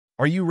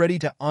Are you ready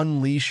to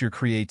unleash your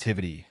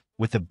creativity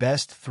with the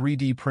best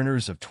 3D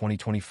printers of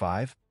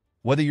 2025?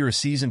 Whether you're a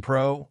seasoned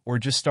pro or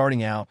just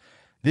starting out,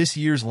 this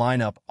year's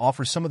lineup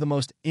offers some of the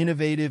most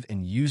innovative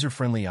and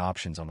user-friendly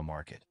options on the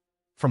market.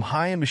 From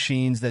high-end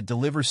machines that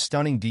deliver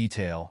stunning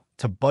detail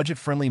to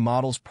budget-friendly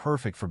models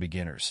perfect for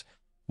beginners,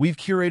 we've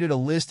curated a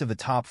list of the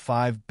top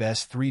 5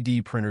 best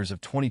 3D printers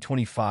of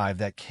 2025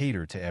 that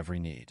cater to every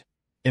need.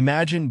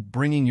 Imagine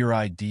bringing your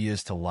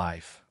ideas to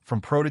life,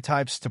 from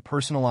prototypes to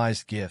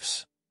personalized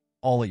gifts,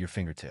 all at your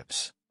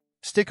fingertips.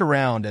 Stick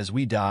around as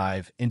we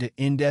dive into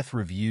in-depth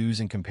reviews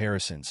and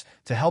comparisons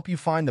to help you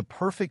find the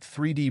perfect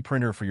 3D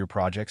printer for your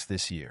projects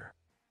this year.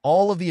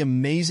 All of the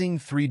amazing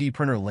 3D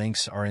printer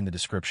links are in the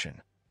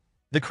description.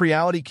 The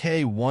Creality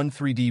K1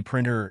 3D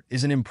printer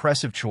is an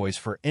impressive choice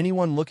for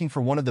anyone looking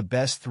for one of the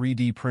best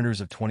 3D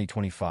printers of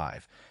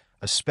 2025,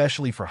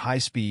 especially for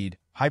high-speed,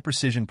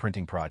 high-precision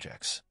printing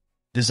projects.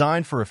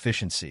 Designed for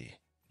efficiency,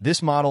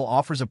 this model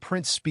offers a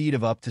print speed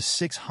of up to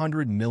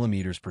 600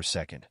 millimeters per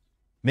second,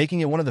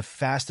 making it one of the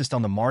fastest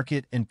on the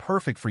market and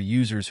perfect for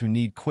users who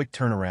need quick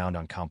turnaround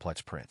on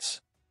complex prints.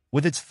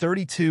 With its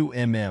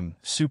 32mm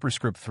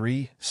Superscript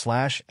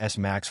 3/S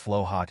Max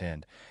flow hot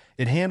end,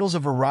 it handles a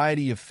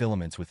variety of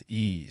filaments with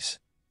ease,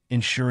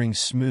 ensuring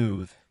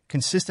smooth,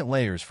 consistent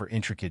layers for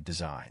intricate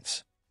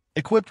designs.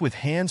 Equipped with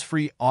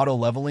hands-free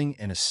auto-leveling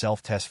and a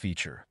self-test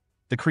feature,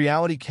 the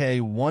Creality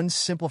K1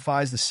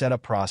 simplifies the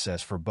setup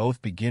process for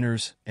both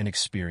beginners and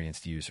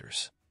experienced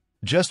users.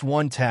 Just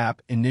one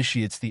tap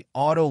initiates the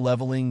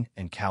auto-leveling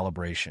and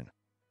calibration,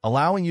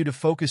 allowing you to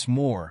focus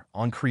more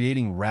on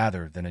creating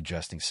rather than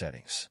adjusting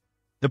settings.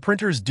 The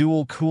printer's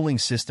dual cooling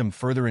system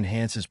further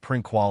enhances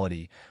print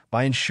quality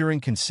by ensuring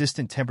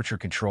consistent temperature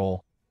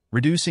control,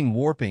 reducing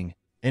warping,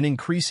 and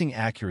increasing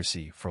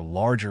accuracy for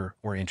larger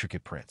or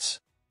intricate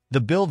prints.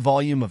 The build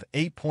volume of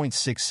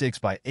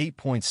 8.66 by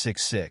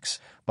 8.66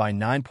 by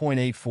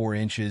 9.84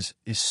 inches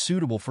is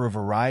suitable for a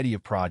variety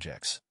of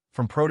projects,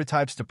 from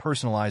prototypes to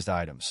personalized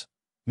items,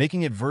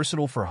 making it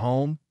versatile for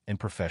home and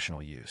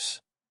professional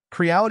use.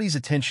 Creality's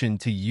attention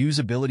to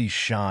usability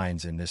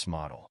shines in this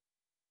model,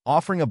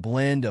 offering a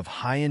blend of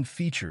high-end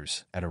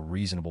features at a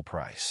reasonable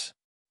price.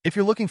 If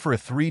you're looking for a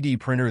 3D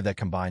printer that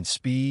combines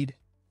speed,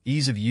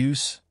 ease of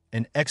use,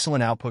 and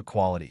excellent output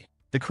quality,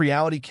 the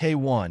Creality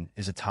K1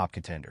 is a top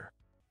contender.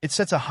 It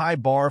sets a high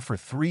bar for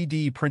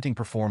 3D printing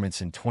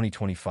performance in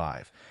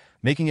 2025,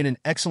 making it an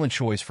excellent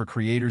choice for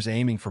creators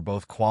aiming for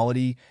both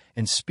quality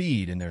and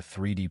speed in their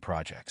 3D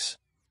projects.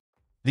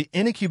 The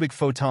ANYCUBIC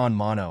Photon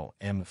Mono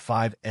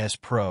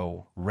M5C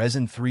Pro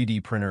Resin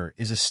 3D printer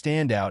is a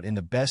standout in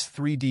the best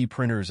 3D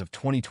printers of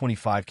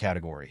 2025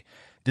 category,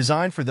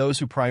 designed for those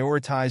who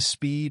prioritize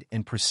speed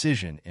and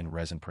precision in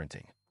resin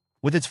printing.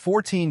 With its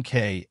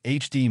 14K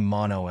HD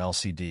mono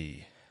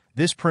LCD,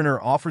 this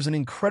printer offers an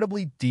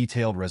incredibly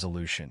detailed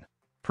resolution,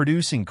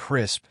 producing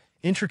crisp,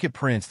 intricate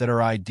prints that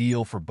are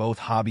ideal for both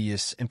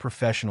hobbyists and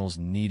professionals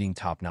needing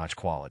top-notch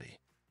quality.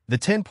 The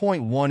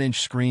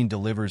 10.1-inch screen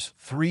delivers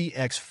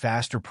 3x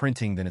faster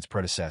printing than its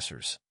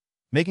predecessors,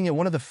 making it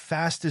one of the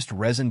fastest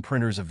resin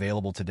printers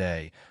available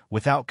today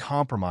without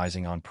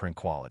compromising on print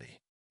quality.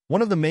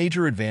 One of the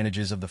major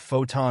advantages of the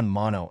Photon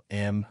Mono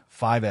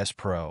M5C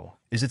Pro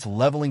is its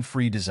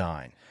leveling-free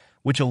design,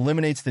 which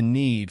eliminates the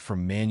need for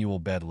manual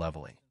bed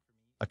leveling,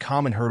 a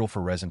common hurdle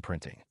for resin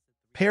printing.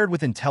 Paired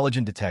with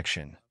intelligent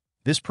detection,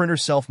 this printer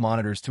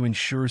self-monitors to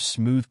ensure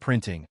smooth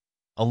printing,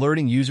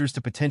 alerting users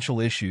to potential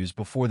issues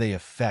before they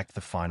affect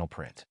the final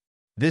print.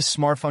 This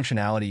smart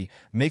functionality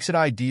makes it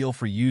ideal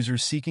for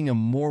users seeking a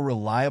more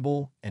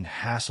reliable and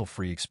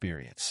hassle-free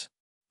experience.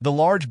 The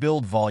large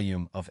build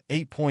volume of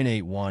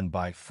 8.81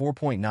 by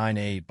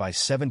 4.98 by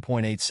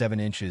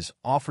 7.87 inches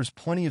offers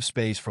plenty of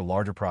space for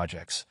larger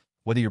projects,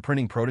 whether you're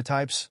printing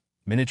prototypes,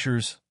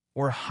 miniatures,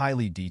 or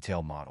highly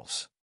detailed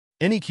models.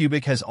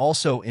 ANYCUBIC has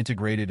also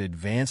integrated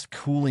advanced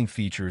cooling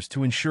features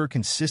to ensure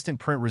consistent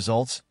print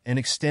results and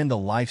extend the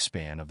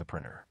lifespan of the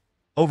printer.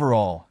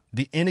 Overall,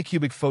 the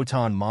ANYCUBIC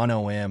Photon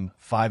Mono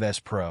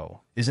M5C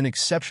Pro is an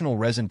exceptional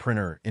resin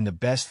printer in the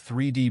best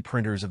 3D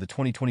printers of the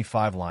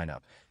 2025 lineup,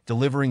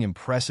 delivering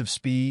impressive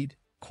speed,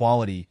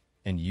 quality,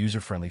 and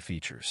user-friendly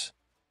features.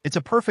 It's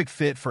a perfect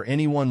fit for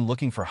anyone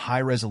looking for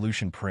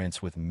high-resolution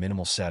prints with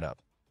minimal setup,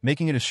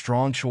 making it a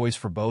strong choice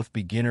for both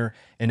beginner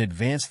and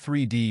advanced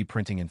 3D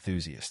printing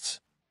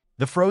enthusiasts.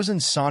 The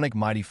Phrozen Sonic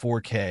Mighty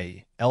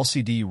 4K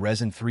LCD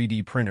Resin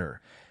 3D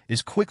printer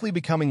is quickly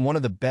becoming one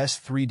of the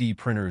best 3D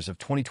printers of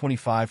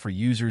 2025 for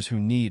users who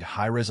need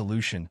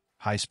high-resolution,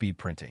 high-speed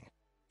printing.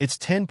 Its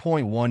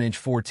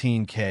 10.1-inch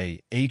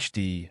 14K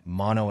HD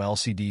mono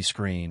LCD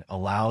screen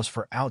allows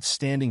for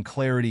outstanding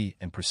clarity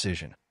and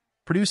precision,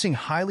 producing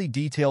highly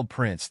detailed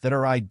prints that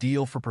are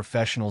ideal for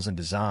professionals in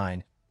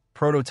design,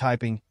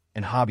 prototyping,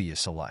 and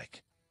hobbyists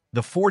alike.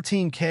 The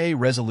 14K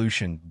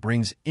resolution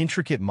brings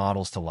intricate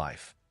models to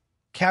life,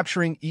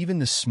 capturing even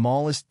the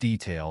smallest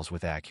details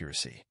with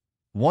accuracy.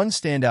 One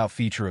standout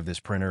feature of this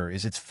printer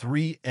is its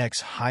 3x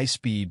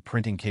high-speed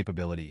printing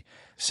capability,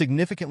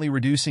 significantly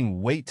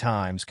reducing wait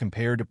times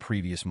compared to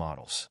previous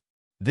models.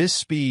 This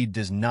speed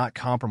does not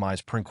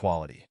compromise print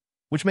quality,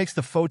 which makes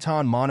the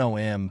Photon Mono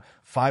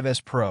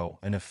M5C Pro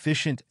an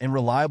efficient and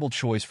reliable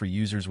choice for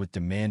users with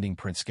demanding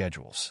print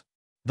schedules.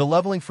 The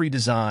leveling-free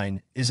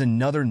design is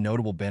another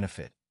notable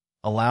benefit,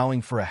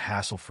 allowing for a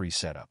hassle-free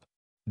setup.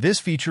 This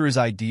feature is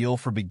ideal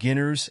for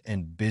beginners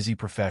and busy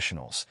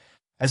professionals,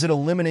 as it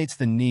eliminates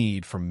the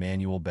need for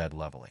manual bed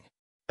leveling.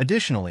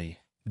 Additionally,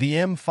 the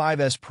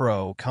M5C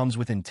Pro comes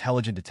with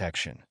intelligent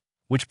detection,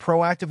 which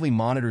proactively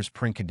monitors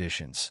print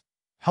conditions,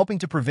 helping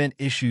to prevent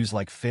issues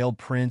like failed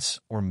prints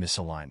or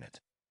misalignment.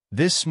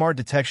 This smart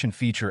detection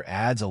feature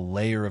adds a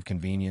layer of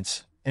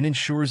convenience and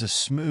ensures a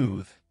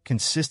smooth,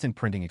 consistent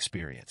printing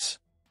experience.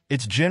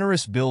 Its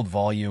generous build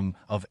volume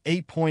of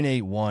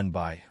 8.81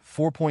 by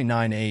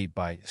 4.98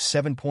 by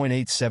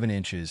 7.87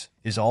 inches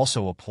is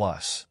also a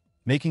plus,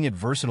 making it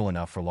versatile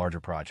enough for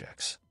larger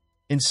projects.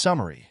 In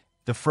summary,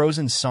 the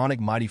Phrozen Sonic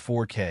Mighty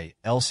 4K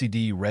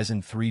LCD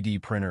Resin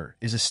 3D printer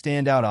is a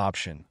standout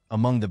option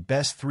among the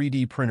best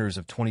 3D printers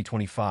of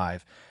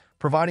 2025,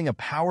 providing a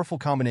powerful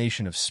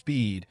combination of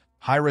speed,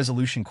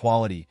 high-resolution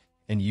quality,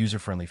 and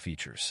user-friendly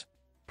features.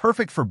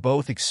 Perfect for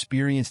both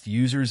experienced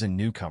users and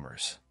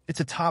newcomers,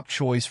 it's a top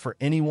choice for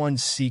anyone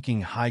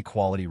seeking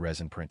high-quality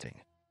resin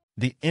printing.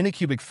 The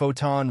ANYCUBIC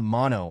Photon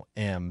Mono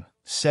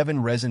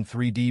M7 Resin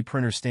 3D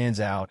printer stands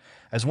out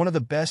as one of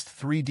the best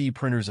 3D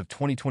printers of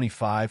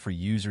 2025 for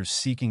users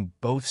seeking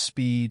both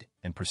speed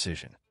and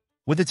precision.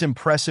 With its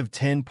impressive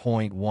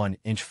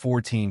 10.1-inch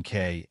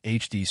 14K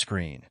HD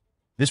screen,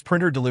 this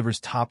printer delivers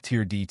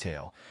top-tier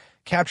detail,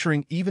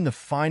 capturing even the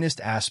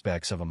finest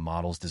aspects of a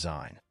model's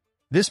design.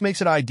 This makes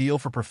it ideal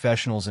for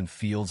professionals in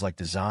fields like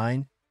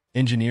design,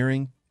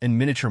 engineering, and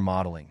miniature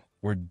modeling,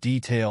 where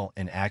detail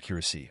and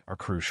accuracy are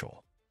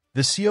crucial.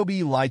 The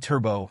COB Light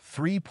Turbo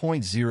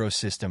 3.0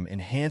 system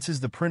enhances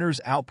the printer's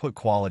output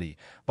quality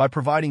by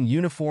providing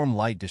uniform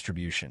light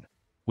distribution,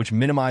 which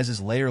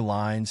minimizes layer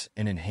lines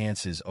and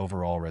enhances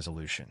overall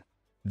resolution.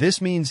 This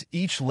means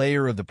each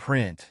layer of the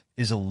print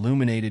is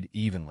illuminated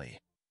evenly,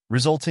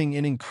 resulting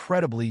in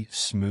incredibly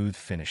smooth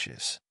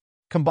finishes.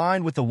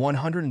 Combined with the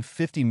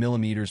 150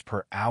 mm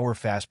per hour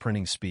fast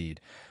printing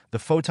speed, the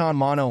Photon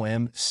Mono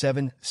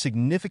M7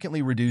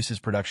 significantly reduces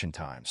production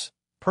times,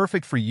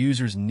 perfect for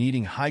users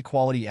needing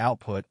high-quality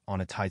output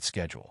on a tight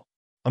schedule.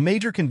 A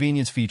major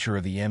convenience feature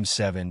of the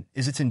M7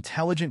 is its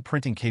intelligent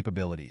printing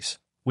capabilities,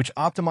 which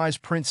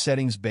optimize print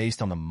settings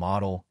based on the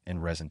model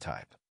and resin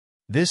type.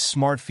 This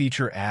smart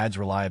feature adds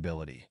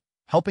reliability,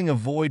 helping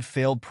avoid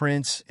failed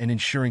prints and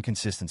ensuring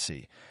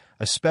consistency,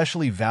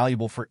 especially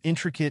valuable for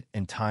intricate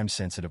and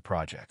time-sensitive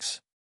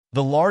projects.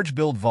 The large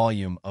build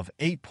volume of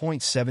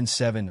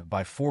 8.77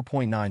 by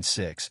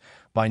 4.96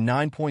 by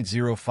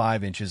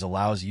 9.05 inches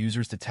allows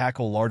users to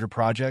tackle larger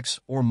projects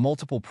or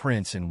multiple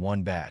prints in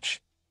one batch,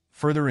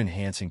 further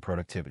enhancing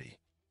productivity.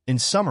 In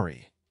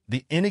summary,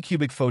 the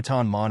ANYCUBIC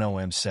Photon Mono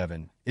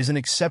M7 is an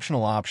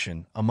exceptional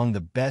option among the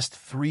best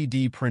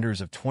 3D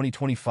printers of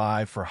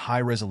 2025 for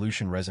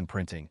high-resolution resin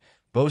printing,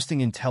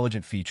 boasting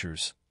intelligent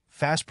features,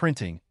 fast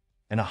printing,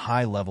 and a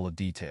high level of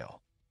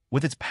detail.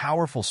 With its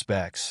powerful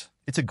specs,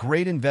 it's a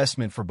great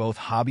investment for both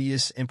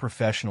hobbyists and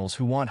professionals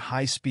who want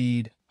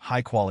high-speed,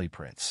 high-quality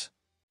prints.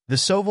 The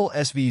Sovol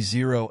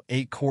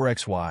SV08 Core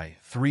XY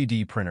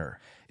 3D printer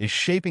is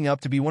shaping up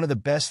to be one of the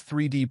best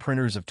 3D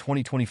printers of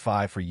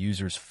 2025 for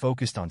users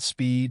focused on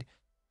speed,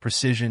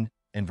 precision,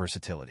 and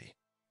versatility.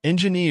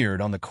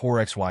 Engineered on the Core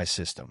XY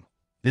system,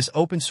 this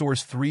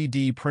open-source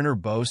 3D printer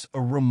boasts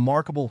a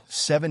remarkable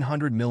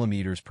 700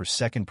 mm per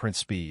second print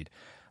speed,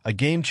 a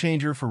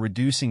game-changer for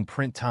reducing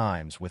print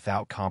times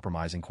without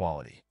compromising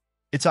quality.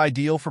 It's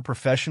ideal for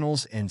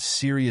professionals and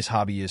serious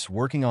hobbyists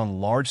working on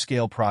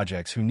large-scale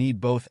projects who need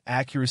both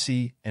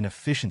accuracy and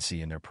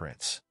efficiency in their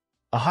prints.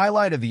 A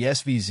highlight of the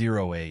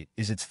SV08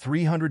 is its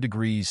 300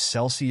 degrees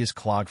Celsius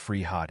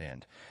clog-free hot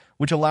end,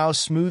 which allows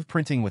smooth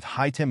printing with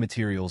high-temp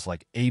materials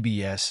like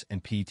ABS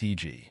and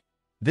PETG.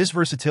 This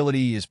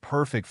versatility is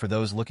perfect for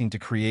those looking to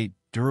create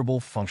durable,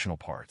 functional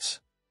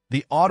parts.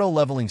 The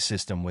auto-leveling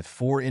system with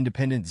 4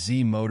 independent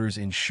Z motors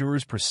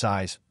ensures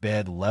precise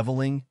bed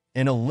leveling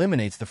and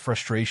eliminates the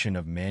frustration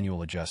of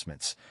manual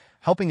adjustments,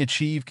 helping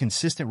achieve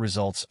consistent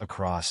results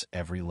across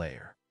every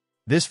layer.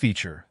 This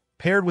feature,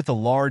 paired with a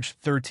large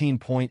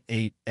 13.8x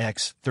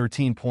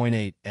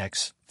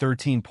 13.8x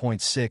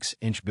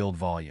 13.6-inch build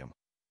volume,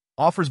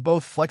 offers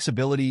both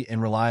flexibility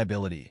and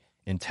reliability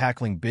in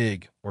tackling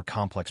big or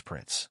complex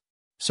prints.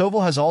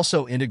 Sovol has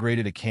also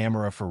integrated a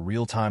camera for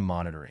real-time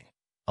monitoring,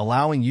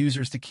 allowing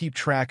users to keep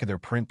track of their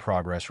print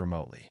progress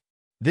remotely.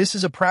 This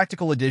is a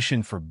practical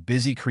addition for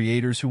busy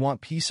creators who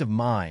want peace of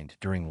mind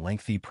during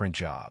lengthy print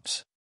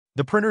jobs.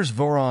 The printer's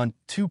Voron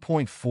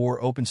 2.4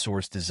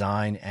 open-source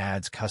design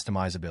adds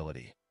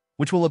customizability,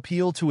 which will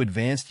appeal to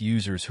advanced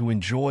users who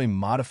enjoy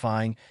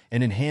modifying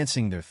and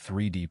enhancing their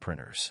 3D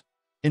printers.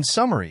 In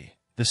summary,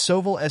 the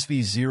Sovol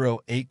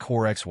SV08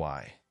 Core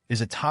XY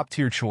is a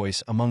top-tier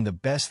choice among the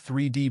best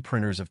 3D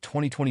printers of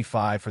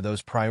 2025 for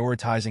those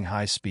prioritizing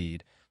high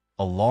speed,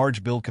 a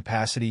large build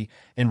capacity,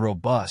 and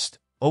robust,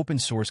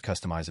 open-source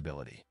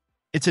customizability.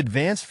 Its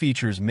advanced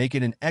features make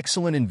it an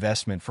excellent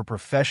investment for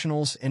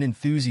professionals and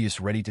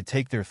enthusiasts ready to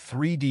take their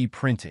 3D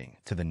printing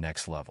to the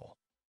next level.